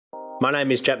My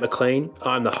name is Jack McLean.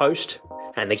 I'm the host,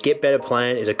 and the Get Better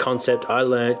Plan is a concept I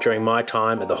learned during my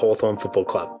time at the Hawthorn Football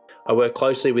Club. I work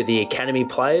closely with the academy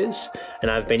players, and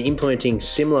I've been implementing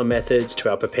similar methods to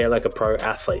our Prepare Like a Pro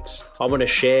athletes. I want to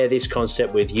share this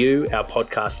concept with you, our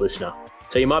podcast listener.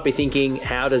 So you might be thinking,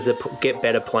 how does the Get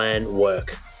Better Plan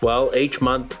work? Well, each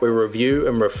month we review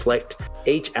and reflect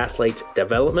each athlete's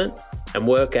development and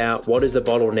work out what is the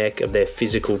bottleneck of their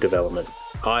physical development,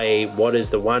 i.e. what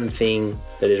is the one thing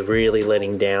that is really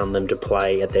letting down them to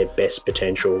play at their best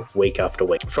potential week after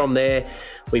week. From there,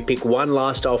 we pick one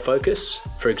lifestyle focus,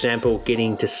 for example,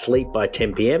 getting to sleep by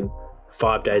 10 p.m,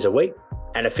 5 days a week,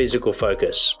 and a physical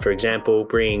focus, for example,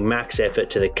 bringing max effort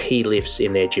to the key lifts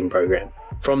in their gym program.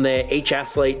 From there, each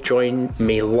athlete join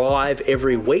me live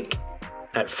every week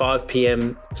at 5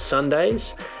 p.m.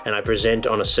 Sundays, and I present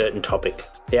on a certain topic.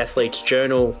 The athletes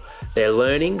journal their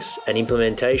learnings and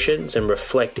implementations and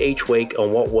reflect each week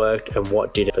on what worked and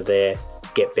what didn't for their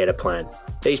Get Better Plan.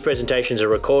 These presentations are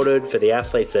recorded for the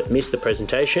athletes that missed the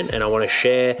presentation, and I want to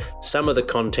share some of the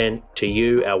content to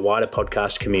you, our wider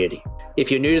podcast community.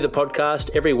 If you're new to the podcast,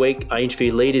 every week I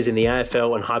interview leaders in the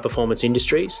AFL and high performance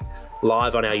industries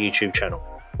live on our YouTube channel.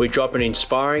 We drop an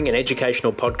inspiring and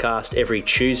educational podcast every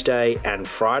Tuesday and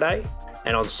Friday.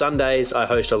 And on Sundays, I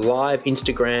host a live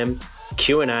Instagram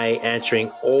Q&A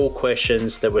answering all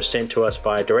questions that were sent to us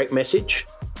via direct message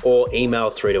or email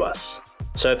through to us.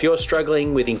 So if you're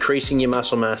struggling with increasing your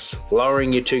muscle mass,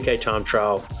 lowering your 2K time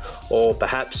trial, or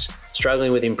perhaps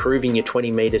struggling with improving your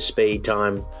 20-meter speed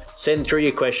time, send through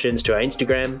your questions to our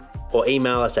Instagram or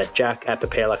email us at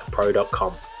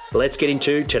jack@preparelikeapro.com. Let's get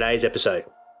into today's episode.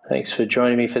 Thanks for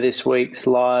joining me for this week's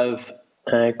live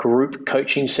group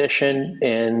coaching session.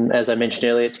 And as I mentioned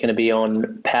earlier, it's going to be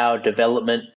on power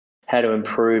development, how to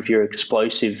improve your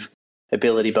explosive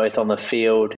ability both on the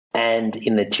field and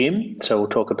in the gym. So we'll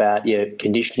talk about your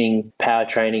conditioning power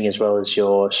training as well as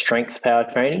your strength power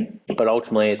training. But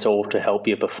ultimately, it's all to help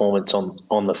your performance on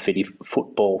the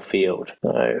football field.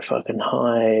 So if I can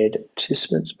hide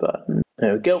participants button.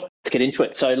 There we go. Let's get into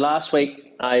it. So last week,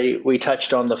 we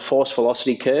touched on the force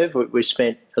velocity curve. We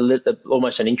spent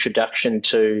almost an introduction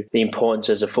to the importance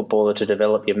as a footballer to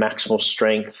develop your maximal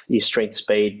strength, your strength,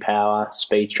 speed, power,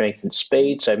 speed, strength, and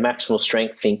speed. So maximal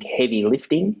strength, think heavy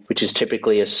lifting, which is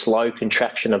typically a slow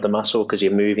contraction of the muscle because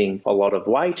you're moving a lot of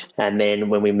weight. And then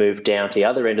when we move down to the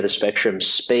other end of the spectrum,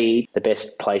 speed, the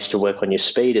best place to work on your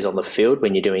speed is on the field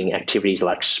when you're doing activities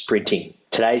like sprinting.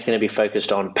 Today's going to be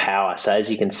focused on power. So as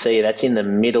you can see, that's in the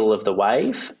middle of the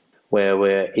wave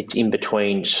where it's in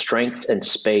between strength and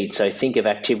speed. So think of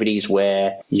activities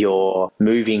where you're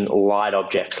moving light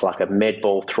objects like a med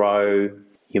ball throw,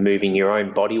 you're moving your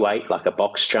own body weight like a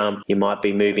box jump, you might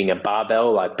be moving a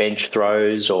barbell like bench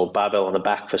throws or barbell on the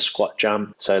back for squat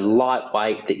jump. So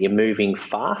lightweight that you're moving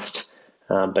fast,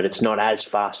 but it's not as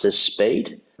fast as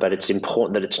speed. But it's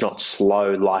important that it's not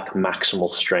slow like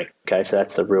maximal strength. Okay, so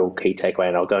that's the real key takeaway,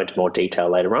 and I'll go into more detail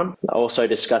later on. I'll also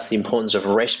discuss the importance of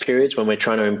rest periods when we're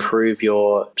trying to improve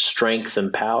your strength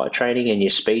and power training and your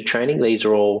speed training. These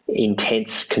are all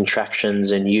intense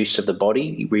contractions and use of the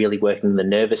body, really working the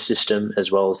nervous system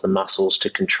as well as the muscles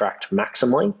to contract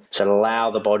maximally. So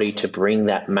allow the body to bring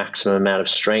that maximum amount of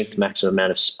strength, maximum amount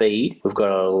of speed. We've got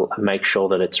to make sure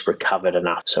that it's recovered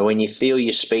enough. So when you feel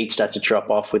your speed start to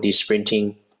drop off with your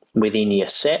sprinting, within your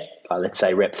set, let's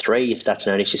say rep 3, you start to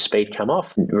notice your speed come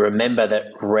off. Remember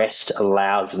that rest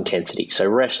allows intensity. So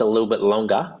rest a little bit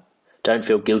longer. Don't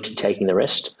feel guilty taking the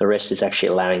rest. The rest is actually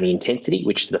allowing the intensity,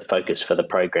 which is the focus for the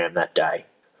program that day.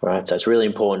 Right? So it's really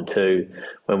important too,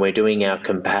 when we're doing our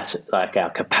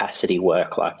capacity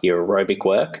work, like your aerobic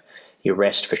work, you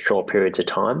rest for short periods of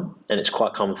time. And it's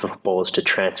quite common for footballers to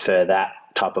transfer that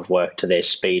type of work to their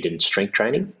speed and strength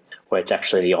training, where it's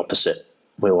actually the opposite.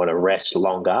 We want to rest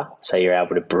longer so you're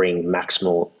able to bring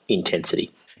maximal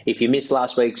intensity. If you missed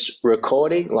last week's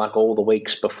recording, like all the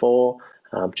weeks before,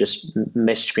 just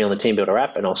message me on the TeamBuilder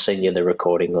app and I'll send you the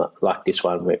recording like this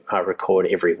one. I record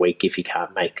every week if you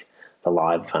can't make the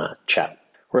live chat.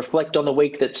 Reflect on the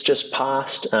week that's just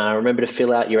passed. Remember to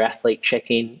fill out your athlete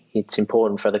check-in. It's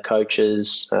important for the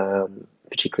coaches.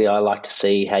 Particularly, I like to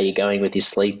see how you're going with your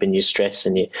sleep and your stress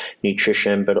and your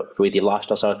nutrition, but with your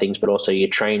lifestyle side of things, but also your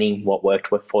training, what worked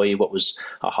for you, what was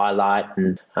a highlight,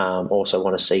 and also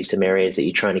want to see some areas that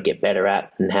you're trying to get better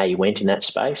at and how you went in that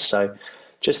space. So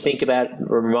just think about a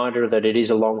reminder that it is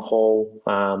a long haul.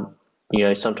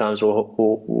 Sometimes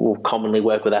we'll commonly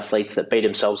work with athletes that beat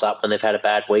themselves up when they've had a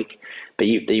bad week, but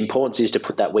the importance is to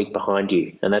put that week behind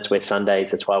you. And that's where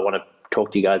Sundays, that's why I want to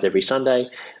talk to you guys every Sunday.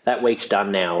 That week's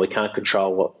done now. We can't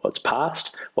control what's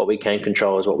past. What we can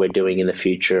control is what we're doing in the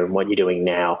future and what you're doing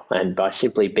now. And by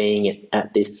simply being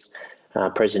at this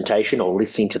presentation or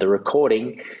listening to the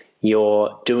recording,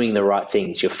 you're doing the right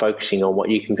things. You're focusing on what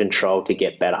you can control to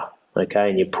get better, okay?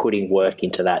 And you're putting work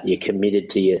into that. You're committed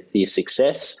to your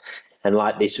success. And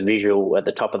like this visual at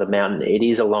the top of the mountain, it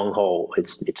is a long haul.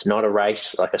 It's not a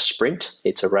race like a sprint.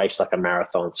 It's a race like a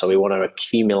marathon. So we want to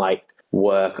accumulate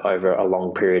work over a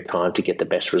long period of time to get the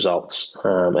best results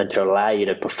and to allow you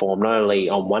to perform not only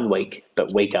on 1 week,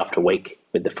 but week after week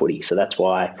with the footy. So that's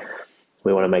why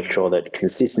we want to make sure that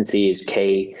consistency is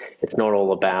key. It's not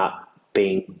all about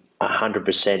being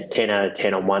 100%, 10 out of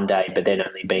 10 on one day, but then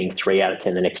only being 3 out of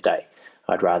 10 the next day.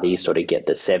 I'd rather you sort of get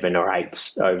the 7 or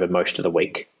 8s over most of the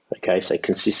week. Okay, so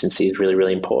consistency is really,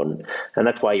 really important. And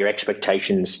that's why your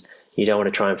expectations, you don't want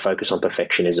to try and focus on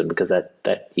perfectionism, because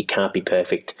that you can't be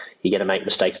perfect. You're going to make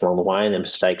mistakes along the way, and the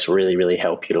mistakes really, really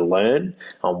help you to learn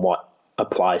on what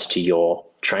applies to your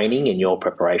training and your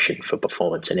preparation for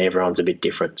performance. And everyone's a bit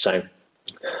different. So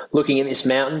looking at this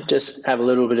mountain, just have a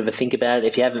little bit of a think about it.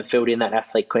 If you haven't filled in that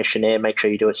athlete questionnaire, make sure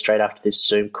you do it straight after this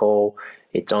Zoom call.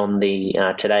 It's on the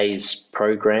today's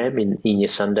program in your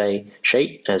Sunday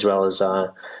sheet, as well as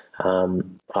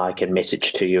I can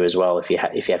message to you as well if you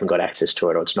haven't got access to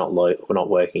it or it's not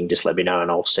working. Just let me know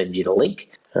and I'll send you the link.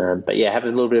 But yeah, have a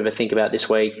little bit of a think about this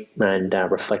week and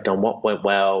reflect on what went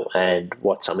well and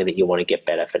what's something that you want to get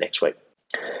better for next week.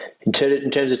 In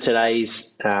terms of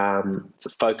today's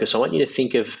focus, I want you to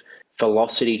think of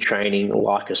velocity training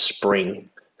like a spring.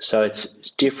 So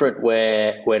it's different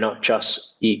where we're not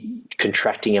just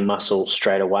contracting a muscle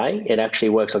straight away. It actually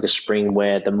works like a spring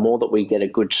where the more that we get a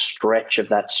good stretch of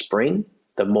that spring,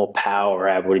 the more power we're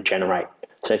able to generate.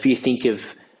 So if you think of,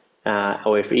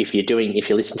 or if you're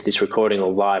listening to this recording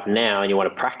or live now and you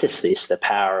want to practice this, the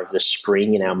power of the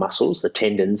spring in our muscles, the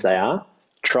tendons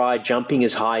try jumping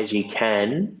as high as you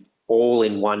can, all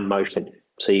in one motion.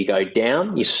 So you go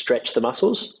down, you stretch the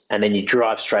muscles, and then you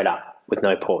drive straight up with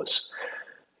no pause.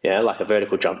 Yeah, like a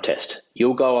vertical jump test.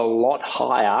 You'll go a lot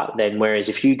higher than, whereas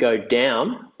if you go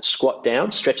down, squat down,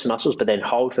 stretch the muscles, but then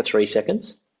hold for 3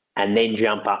 seconds and then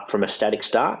jump up from a static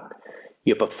start,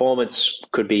 your performance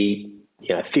could be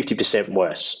 50%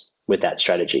 worse with that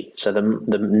strategy. So the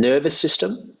nervous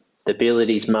system, the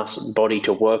ability's body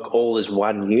to work all as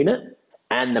one unit,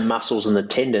 and the muscles and the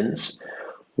tendons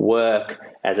work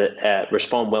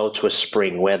respond well to a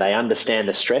spring where they understand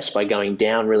the stress by going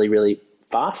down really, really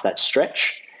fast, that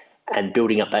stretch, and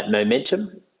building up that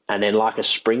momentum, and then like a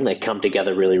spring, they come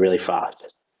together really, really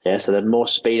fast. Yeah, so the more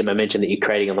speed and momentum that you're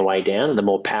creating on the way down, and the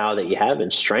more power that you have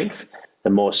and strength, the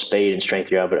more speed and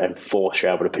strength and force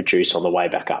you're able to produce on the way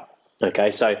back up.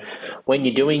 Okay, so when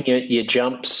you're doing your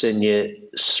jumps and your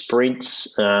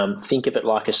sprints, think of it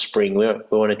like a spring. We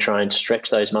want to try and stretch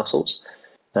those muscles.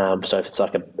 So if it's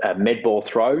like a med ball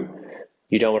throw,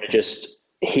 you don't want to just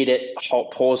hit it,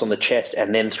 pause on the chest,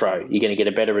 and then throw. You're going to get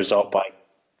a better result by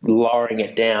lowering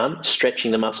it down,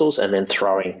 stretching the muscles, and then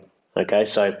throwing. Okay,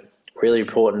 so really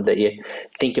important that you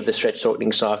think of the stretch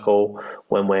shortening cycle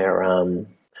when we're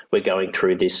going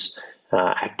through this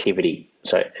activity.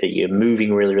 So you're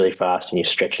moving really, really fast and you're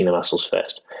stretching the muscles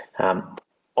first.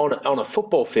 On a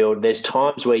football field, there's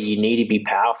times where you need to be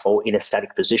powerful in a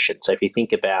static position. So if you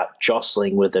think about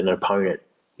jostling with an opponent,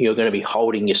 you're going to be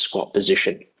holding your squat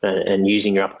position and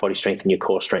using your upper body strength and your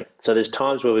core strength. So there's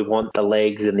times where we want the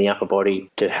legs and the upper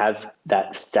body to have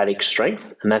that static strength.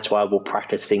 And that's why we'll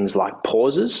practice things like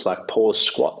pauses, like pause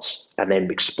squats and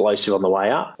then explosive on the way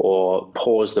up, or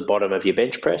pause the bottom of your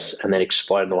bench press and then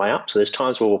explode on the way up. So there's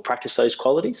times where we'll practice those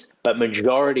qualities. But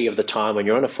majority of the time when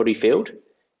you're on a footy field,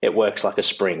 it works like a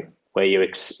spring where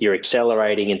you're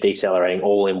accelerating and decelerating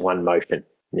all in one motion.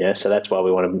 Yeah, so that's why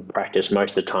we want to practice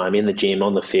most of the time in the gym,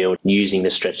 on the field, using the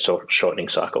stretch shortening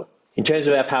cycle. In terms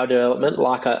of our power development,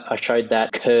 like I showed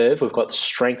that curve, we've got the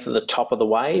strength at the top of the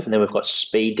wave, and then we've got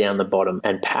speed down the bottom,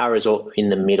 and power is all in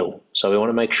the middle. So we want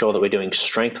to make sure that we're doing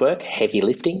strength work, heavy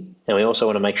lifting, and we also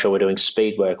want to make sure we're doing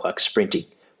speed work like sprinting.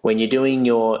 When you're doing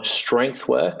your strength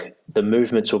work, the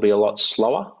movements will be a lot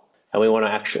slower. And we want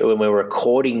to actually, when we're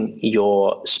recording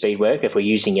your speed work, if we're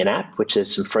using an app, which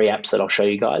there's some free apps that I'll show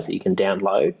you guys that you can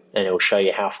download, and it will show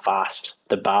you how fast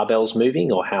the barbell's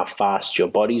moving, or how fast your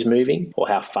body's moving, or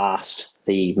how fast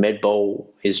the med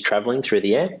ball is traveling through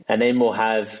the air. And then we'll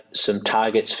have some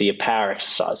targets for your power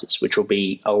exercises, which will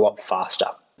be a lot faster.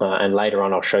 And later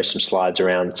on, I'll show some slides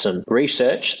around some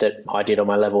research that I did on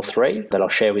my level 3 that I'll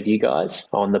share with you guys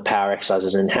on the power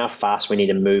exercises and how fast we need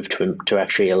to move to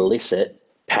actually elicit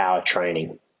power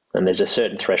training. And there's a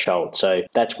certain threshold. So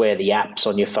that's where the apps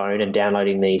on your phone and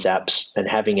downloading these apps and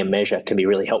having a measure can be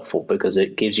really helpful, because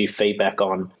it gives you feedback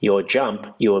on your jump.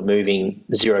 You're moving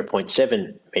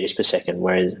 0.7 meters per second,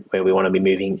 whereas where we want to be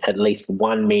moving at least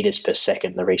 1 meters per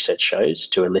second, the research shows,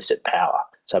 to elicit power.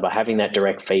 So by having that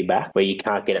direct feedback, where you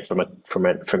can't get it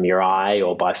from your eye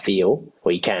or by feel,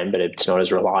 or you can, but it's not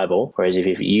as reliable. Whereas if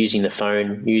you're using the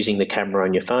phone, using the camera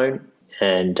on your phone,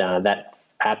 and that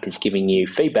app is giving you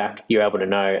feedback, you're able to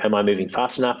know, am I moving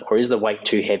fast enough, or is the weight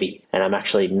too heavy? And I'm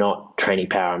actually not training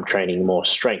power, I'm training more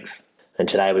strength. And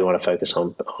today we want to focus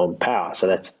on power. So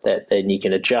that's that. Then you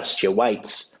can adjust your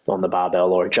weights on the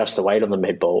barbell or adjust the weight on the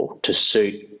med ball to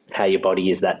suit how your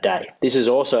body is that day. This is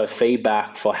also a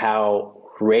feedback for how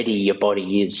ready your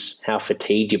body is, how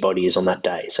fatigued your body is on that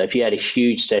day. So if you had a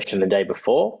huge session the day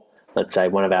before, let's say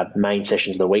one of our main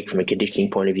sessions of the week from a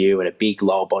conditioning point of view, and a big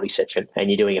lower body session,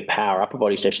 and you're doing a power upper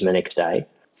body session the next day,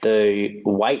 the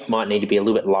weight might need to be a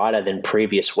little bit lighter than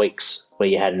previous weeks where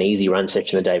you had an easy run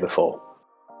session the day before.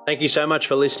 Thank you so much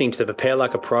for listening to the Prepare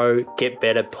Like a Pro Get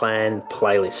Better Plan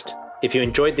playlist. If you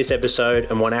enjoyed this episode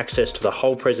and want access to the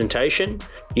whole presentation,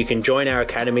 you can join our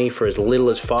academy for as little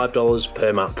as $5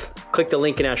 per month. Click the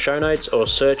link in our show notes or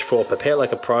search for Prepare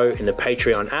Like a Pro in the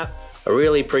Patreon app. I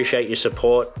really appreciate your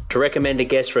support. To recommend a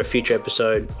guest for a future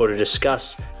episode or to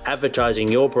discuss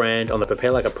advertising your brand on the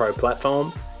Prepare Like a Pro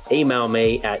platform, email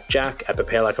me at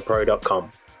jack@preparelikeapro.com.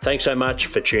 Thanks so much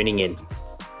for tuning in.